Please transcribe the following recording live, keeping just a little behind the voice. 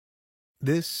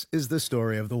This is the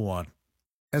story of the one.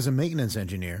 As a maintenance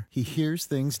engineer, he hears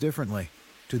things differently.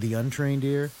 To the untrained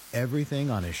ear, everything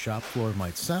on his shop floor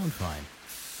might sound fine,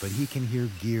 but he can hear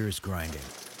gears grinding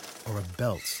or a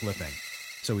belt slipping.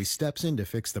 So he steps in to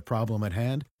fix the problem at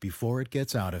hand before it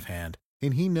gets out of hand.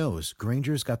 And he knows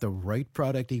Grainger's got the right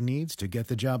product he needs to get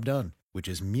the job done, which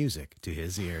is music to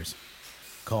his ears.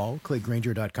 Call, click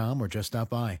Grainger.com, or just stop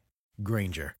by.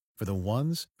 Grainger, for the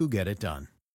ones who get it done.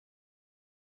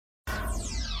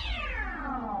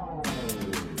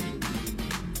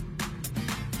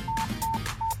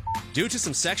 Due to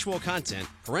some sexual content,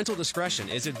 parental discretion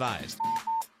is advised.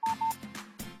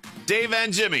 Dave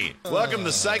and Jimmy, welcome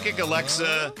to Psychic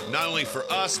Alexa, not only for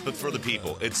us, but for the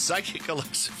people. It's Psychic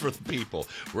Alexa for the people.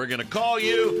 We're going to call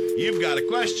you, you've got a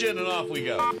question, and off we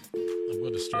go. I'm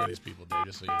going to destroy these people, Dave,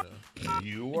 just so you know.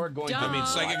 You are going to... I mean,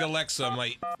 Psychic Alexa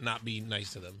might not be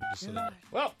nice to them. Just so they know.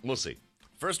 Well, we'll see.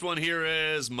 First one here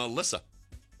is Melissa.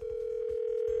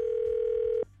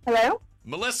 Hello?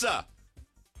 Melissa,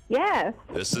 Yes.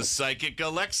 this is Psychic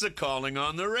Alexa calling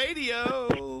on the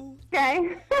radio.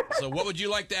 Okay. So what would you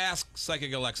like to ask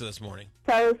Psychic Alexa this morning?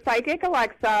 So, Psychic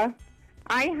Alexa,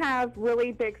 I have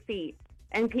really big feet,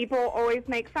 and people always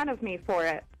make fun of me for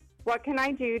it. What can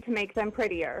I do to make them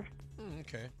prettier?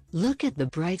 Okay. Look at the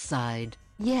bright side.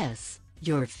 Yes,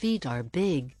 your feet are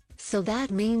big, so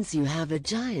that means you have a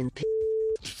giant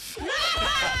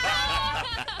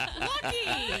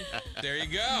Lucky! There you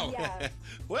go. Yeah.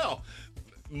 Well,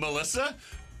 Melissa,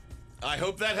 I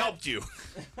hope that helped you.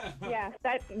 Yes,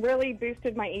 that really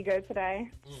boosted my ego today.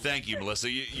 Thank you, Melissa.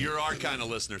 You're our kind of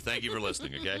listener. Thank you for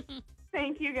listening, okay?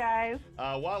 Thank you, guys.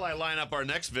 While I line up our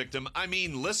next victim, I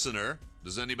mean listener,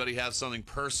 does anybody have something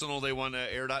personal they want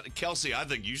to air out? Kelsey, I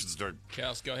think you should start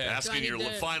Kels, go ahead. asking need your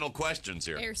to final questions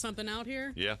here. Air something out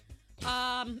here? Yeah.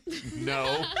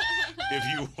 No. If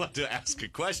you want to ask a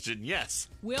question, yes.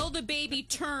 Will the baby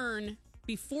turn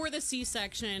before the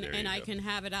C-section There and you I go. can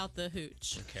have it out the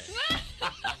hooch? Okay.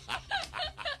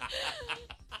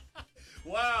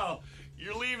 Wow.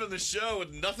 You're leaving the show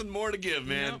with nothing more to give,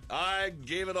 man. Nope. I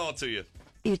gave it all to you.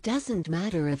 It doesn't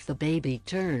matter if the baby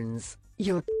turns.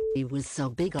 Your was so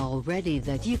big already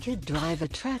that you could drive a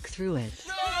truck through it.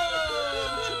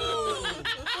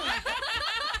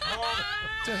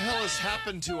 What the hell has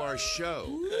happened to our show?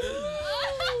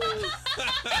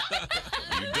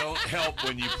 You don't help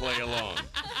when you play along.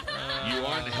 You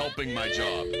aren't helping my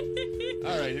job.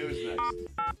 All right, who's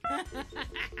next?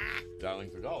 Dialing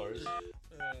for dollars.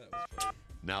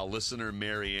 Now, listener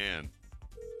Mary Ann.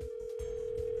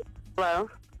 Hello?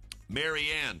 Mary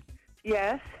Ann,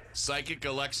 Yes. Psychic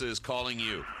Alexa is calling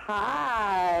you.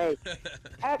 Hi.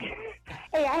 Okay.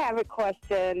 Hey, I have a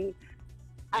question.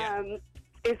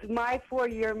 Is my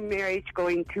 4-year marriage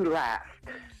going to last?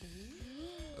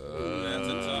 That's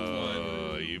a tough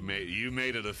one. You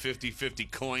made it a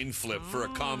 50-50 coin flip for a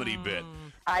comedy bit.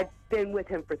 I've been with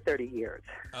him for 30 years.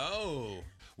 Oh.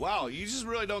 Wow, you just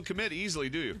really don't commit easily,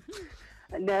 do you?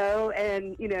 No,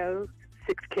 and,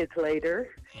 6 kids later.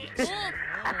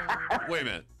 Wait a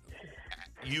minute.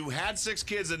 You had 6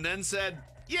 kids and then said,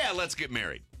 yeah, let's get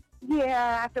married.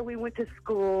 Yeah, after we went to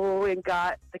school and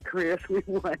got the careers we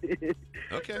wanted.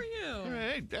 Okay. For you. All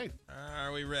right, hey.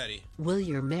 Are we ready? Will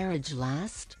your marriage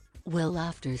last? Well,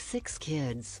 after 6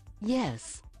 kids,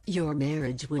 yes, your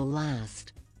marriage will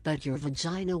last, but your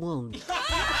vagina won't.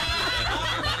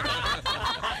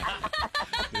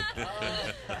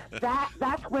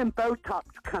 That's when Botox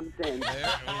comes in.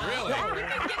 Really?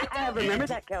 I remember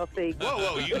that, Kelsey.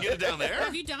 Whoa, you can get it down there?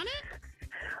 Have you done it?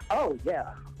 Oh,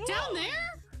 yeah. Down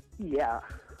there? Yeah.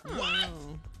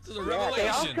 Oh. This is a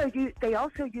Yeah, revelation. they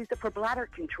also use it for bladder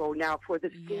control now for the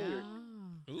seniors.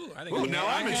 Yeah. Ooh, I think Ooh, we now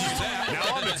can I'm use interested. that.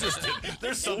 Now I'm interested.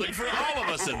 There's something for all of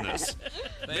us in this.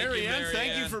 Mary Ann,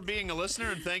 thank you Ann. for being a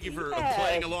listener, and thank you for Yes.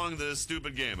 playing along this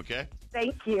stupid game, okay?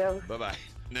 Thank you. Bye-bye.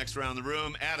 Next round the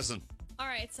room, Addison. All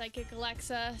right, Psychic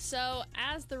Alexa. So,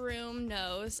 as the room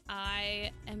knows,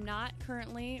 I am not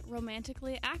currently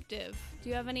romantically active. Do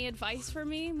you have any advice for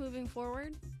me moving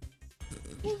forward?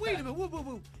 Well, wait a minute.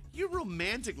 Whoa. You're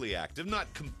romantically active,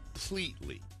 not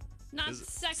completely. Not Is it-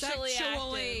 sexually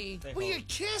Sexually. active. Well, you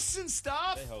kiss and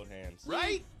stuff. They hold hands.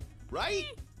 Right?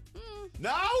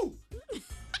 No?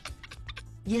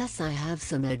 Yes, I have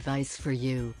some advice for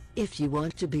you. If you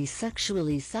want to be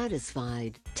sexually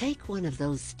satisfied, take one of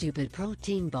those stupid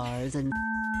protein bars and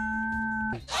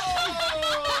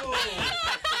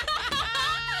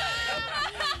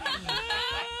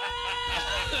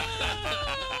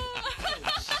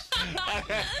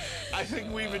I I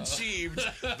think we've achieved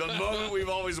the moment we've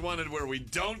always wanted where we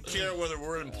don't care whether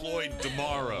we're employed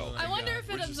tomorrow. I wonder if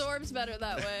it absorbs better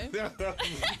that way.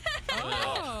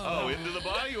 Oh, into the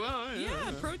body? Well,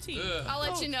 Yeah, protein. I'll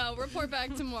let you know. Report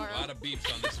back tomorrow. A lot of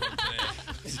beeps on this one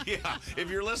today. Yeah,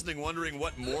 if you're listening, wondering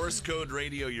what Morse code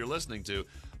radio you're listening to.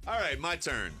 All right, my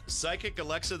turn. Psychic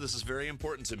Alexa, this is very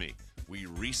important to me. We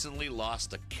recently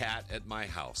lost a cat at my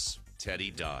house.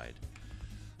 Teddy died.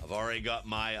 I've already got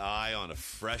my eye on a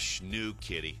fresh new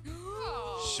kitty.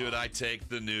 Should I take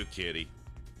the new kitty?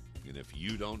 And if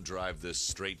you don't drive this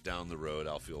straight down the road,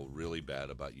 I'll feel really bad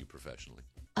about you professionally.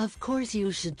 Of course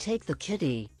you should take the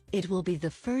kitty. It will be the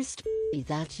first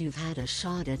that you've had a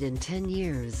shot at in 10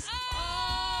 years.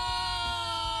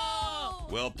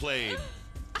 Well played,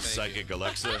 Psychic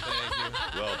Alexa. Thank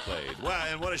you. Well played. Wow,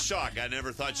 and what a shock. I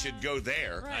never thought she'd go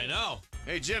there. I know.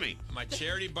 Hey, Jimmy. My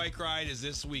charity bike ride is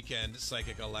this weekend,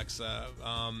 Psychic Alexa.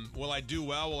 Will I do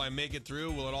well? Will I make it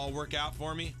through? Will it all work out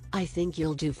for me? I think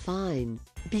you'll do fine,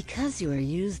 because you are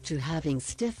used to having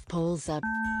stiff poles up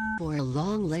for a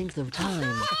long length of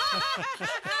time.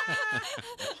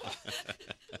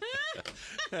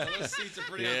 Those seats are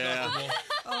pretty Yeah. uncomfortable.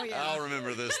 Oh, yeah. I'll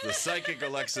remember this, the Psychic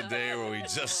Alexa day where we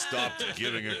just stopped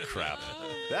giving a crap.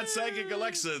 That's Psychic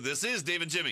Alexa. This is Dave and Jimmy.